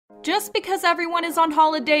Just because everyone is on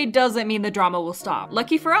holiday doesn't mean the drama will stop.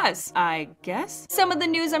 Lucky for us, I guess? Some of the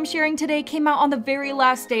news I'm sharing today came out on the very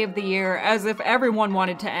last day of the year, as if everyone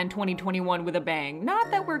wanted to end 2021 with a bang.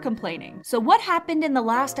 Not that we're complaining. So what happened in the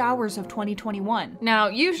last hours of 2021? Now,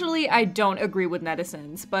 usually I don't agree with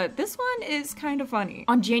netizens, but this one is kind of funny.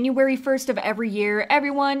 On January 1st of every year,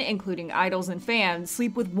 everyone, including idols and fans,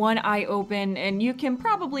 sleep with one eye open, and you can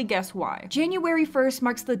probably guess why. January 1st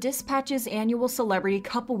marks the Dispatch's annual celebrity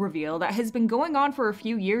couple reveal that has been going on for a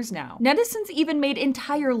few years now. Netizens even made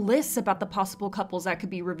entire lists about the possible couples that could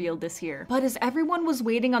be revealed this year. But as everyone was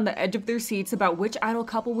waiting on the edge of their seats about which idol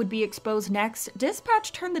couple would be exposed next,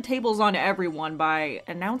 Dispatch turned the tables on everyone by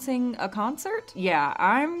announcing a concert? Yeah,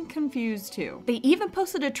 I'm confused too. They even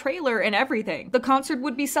posted a trailer and everything. The concert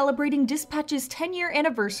would be celebrating Dispatch's 10-year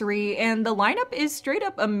anniversary, and the lineup is straight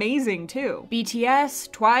up amazing too.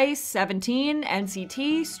 BTS, TWICE, 17,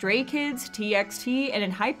 NCT, Stray Kids, TXT, and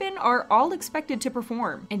ENHYPEN are all expected to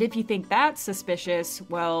perform. And if you think that's suspicious,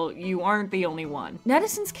 well, you aren't the only one.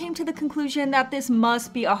 Netizens came to the conclusion that this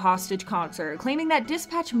must be a hostage concert, claiming that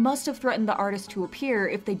Dispatch must have threatened the artist to appear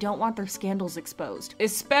if they don't want their scandals exposed.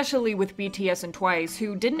 Especially with BTS and TWICE,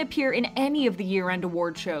 who didn't appear in any of the year-end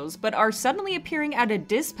award shows, but are suddenly appearing at a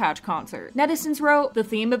Dispatch concert. Netizens wrote, "The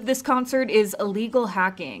theme of this concert is illegal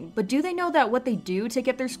hacking, but do they know that what they do to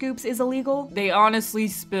get their scoops is illegal? They honestly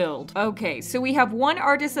spilled." Okay, so we have one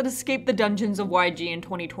artist that escaped the dungeons of YG in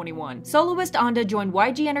 2021. Soloist Anda joined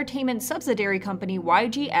YG Entertainment's subsidiary company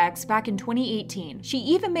YGX back in 2018. She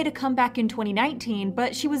even made a comeback in 2019,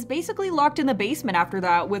 but she was basically locked in the basement after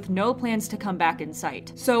that with no plans to come back in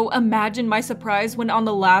sight. So imagine my surprise when on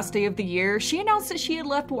the last day of the year, she announced that she had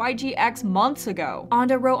left YGX months ago.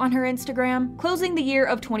 Anda wrote on her Instagram, "Closing the year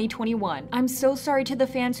of 2021. I'm so sorry to the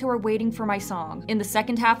fans who are waiting for my song. In the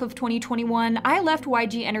second half of 2021, I left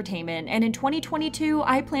YG Entertainment, and in 2022,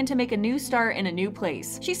 I plan to make a new start in a new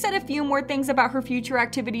place." She said a few more things about her future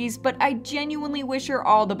activities, but I genuinely wish her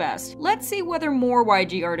all the best. Let's see whether more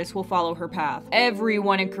YG artists will follow her path.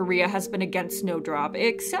 Everyone in Korea has been against Snowdrop,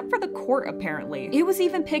 except for the court apparently. It was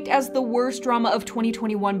even picked as the worst drama of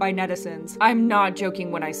 2021 by netizens. I'm not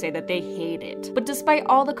joking when I say that they hate it. But despite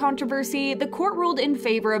all the controversy, the court ruled in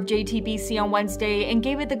favor of JTBC on Wednesday and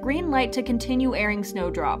gave it the green light to continue airing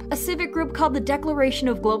Snowdrop. A civic group called the Declaration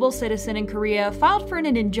of Global Citizen in Korea filed for an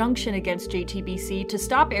injunction against JTBC to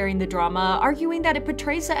stop airing the drama, arguing that it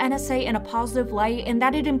portrays the NSA in a positive light and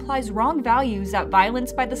that it implies wrong values that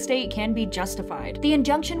violence by the state can be justified. The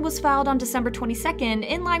injunction was filed on December 22nd,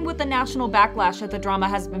 in line with the national backlash that the drama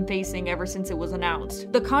has been facing ever since it was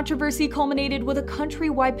announced. The controversy culminated with a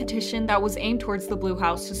countrywide petition that was aimed towards the Blue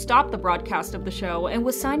House to stop the broadcast of the show and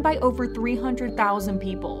was signed by over 300,000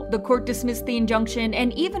 people. The court dismissed the injunction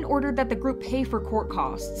and even ordered that the group pay for court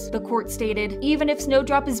costs. The court stated, "Even if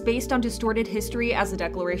Snowdrop is based on distorted history as the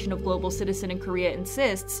Declaration of Global Citizen in Korea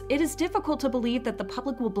insists, it is difficult to believe that the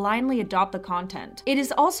public will blindly adopt the content. It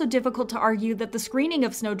is also difficult to argue that the screening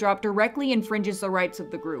of Snowdrop directly infringes the rights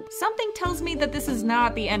of the group. Something tells me that this is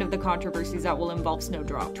not the end of the controversies that will involve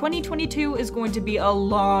Snowdrop. 2022 is going to be a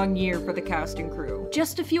long year for the cast and crew."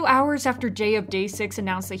 Just a few hours after Jay of DAY6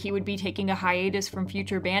 announced that he would be taking a hiatus from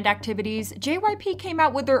future band activities, JYP came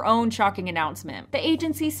out with their own shocking announcement. The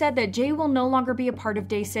agency said that Jay will no longer be a part of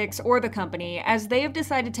DAY6 or the company, as they have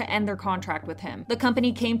decided to end their contract with him. The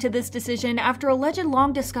company came to this decision after alleged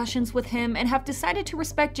long discussions with him and have decided to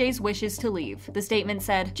respect Jay's wishes to leave. The statement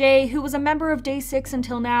said, "Jay, who was a member of DAY6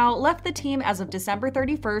 until now, left the team as of December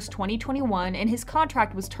 31st, 2021, and his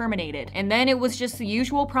contract was terminated. And then it was just the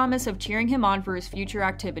usual promise of cheering him on for his future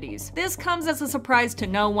activities." This comes as a surprise to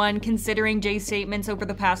no one, considering Jay's statements over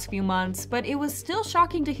the past few months, but it was still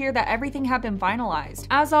shocking to hear that everything had been finalized.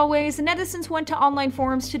 As always, netizens went to online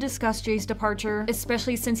forums to discuss Jay's departure,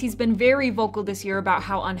 especially since he's been very vocal this year about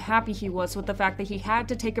how unhappy he was with the fact that he had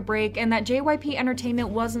to take a break and that JYP Entertainment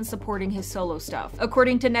wasn't supporting his solo stuff.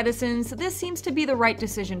 According to netizens, this seems to be the right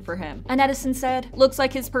decision for him. A netizen said, "Looks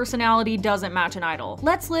like his personality doesn't match an idol.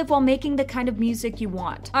 Let's live while making the kind of music you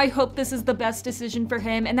want. I hope this is the best decision for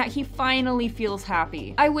him and that he finally feels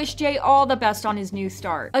happy. I wish Jay all the best on his new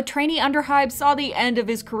start." A trainee underhype saw the end of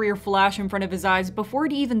his career flash in front of his eyes before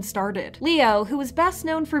it even started. Leo, who is best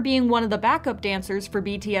known for being one of the backup dancers for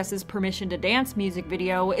BTS's Permission to Dance music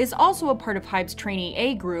video, is also a part of HYBE's Trainee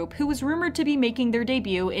A group, who was rumored to be making their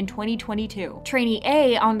debut in 2022. Trainee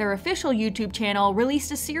A, on their official YouTube channel,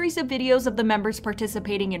 released a series of videos of the members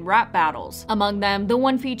participating in rap battles. Among them, the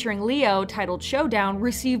one featuring Leo, titled Showdown,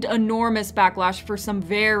 received enormous backlash for some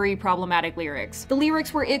very problematic lyrics. The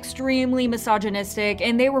lyrics were extremely misogynistic,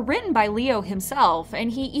 and they were written by Leo himself,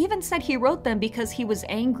 and he even said he wrote them because he was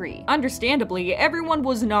angry. Understandably, Unfortunately, everyone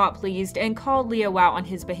was not pleased and called Leo out on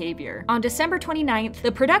his behavior. On December 29th,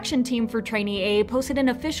 the production team for Trainee A posted an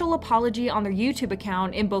official apology on their YouTube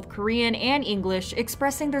account in both Korean and English,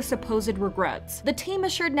 expressing their supposed regrets. The team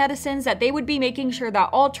assured netizens that they would be making sure that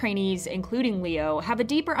all trainees, including Leo, have a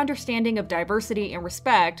deeper understanding of diversity and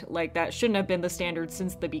respect, like that shouldn't have been the standard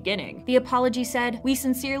since the beginning. The apology said, "We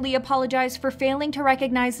sincerely apologize for failing to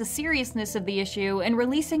recognize the seriousness of the issue and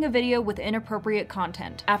releasing a video with inappropriate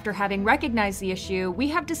content. After having recognized the issue, we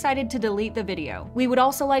have decided to delete the video. We would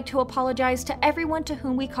also like to apologize to everyone to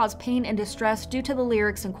whom we caused pain and distress due to the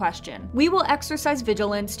lyrics in question. We will exercise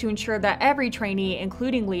vigilance to ensure that every trainee,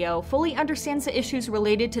 including Leo, fully understands the issues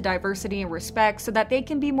related to diversity and respect so that they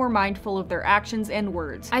can be more mindful of their actions and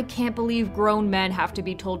words. I can't believe grown men have to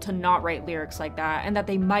be told to not write lyrics like that and that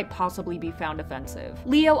they might possibly be found offensive."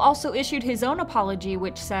 Leo also issued his own apology,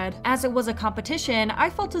 which said, "As it was a competition, I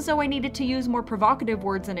felt as though I needed to use more provocative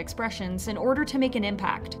words and expressions in order to make an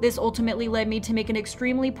impact. This ultimately led me to make an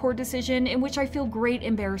extremely poor decision in which I feel great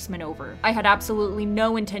embarrassment over. I had absolutely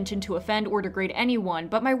no intention to offend or degrade anyone,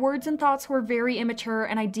 but my words and thoughts were very immature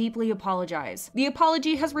and I deeply apologize." The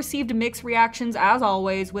apology has received mixed reactions as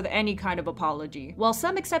always with any kind of apology. While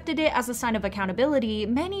some accepted it as a sign of accountability,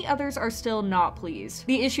 many others are still not pleased.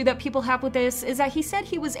 The issue that people have with this is that he said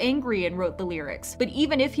he was angry and wrote the lyrics. But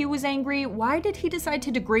even if he was angry, why did he decide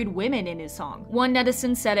to degrade women in his song? One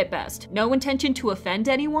netizen said it best, "No intention to offend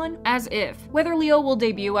anyone?" As if. Whether Leo will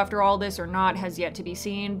debut after all this or not has yet to be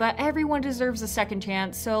seen, but everyone deserves a second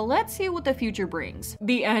chance, so let's see what the future brings.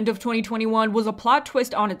 The end of 2021 was a plot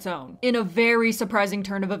twist on its own. In a very surprising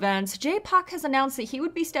turn of events, J-Pop has announced that he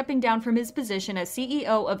would be stepping down from his position as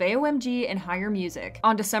CEO of AOMG and Higher Music.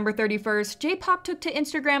 On December 31st, J-Pop took to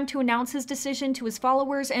Instagram to announce his decision to his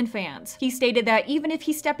followers and fans. He stated that even if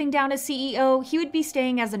he's stepping down as CEO, he would be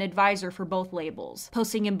staying as an advisor for both labels.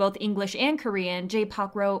 Posting in both English and Korean,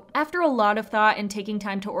 J-Pop wrote, "After a lot of thought and taking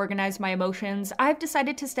time to organize my emotions, I've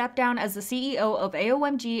decided to step down as the CEO of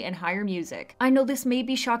AOMG and Higher Music. I know this may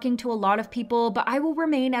be shocking to a lot of people, but I will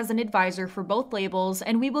remain as an advisor for both labels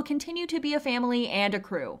and we will continue to be a family and a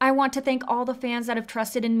crew. I want to thank all the fans that have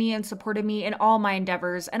trusted in me and supported me in all my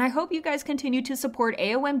endeavors, and I hope you guys continue to support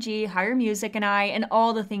AOMG, Higher Music, and I, and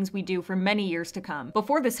all the things we do for many years to come."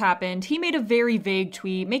 Before this happened, he made a very vague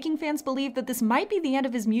tweet, making fans believe that this might be the end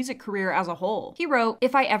of his music career as a whole. He wrote,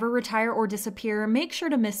 "If I ever retire or disappear, make sure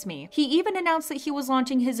to miss me." He even announced that he was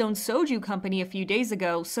launching his own soju company a few days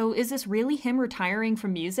ago, so is this really him retiring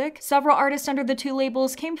from music? Several artists under the two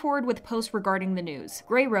labels came forward with posts regarding the news.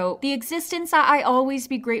 Gray wrote, "The existence that I always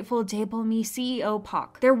be grateful Dable me CEO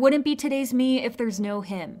Pak. There wouldn't be today's me if there's no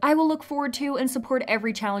him. I will look forward to and support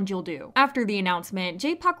every challenge you'll do." After the announcement,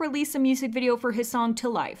 J-Pop released a music video for his song To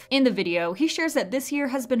Life. In the video, he shares that this year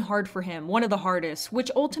has been hard for him, one of the hardest,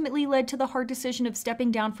 which ultimately led to the hard decision of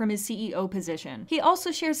stepping down from his CEO position. He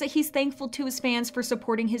also shares that he's thankful to his fans for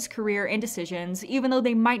supporting his career and decisions, even though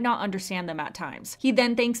they might not understand them at times. He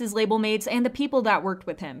then thanks his label mates and the people that worked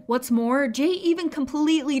with him. What's more, Jay even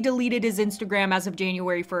completely deleted his Instagram as of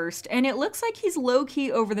January 1st, and it looks like he's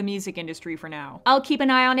low-key over the music industry for now. I'll keep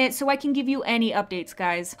an eye on it so I can give you any updates,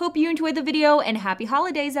 guys. Hope you enjoyed the video, and happy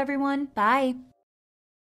holidays, everyone. Bye!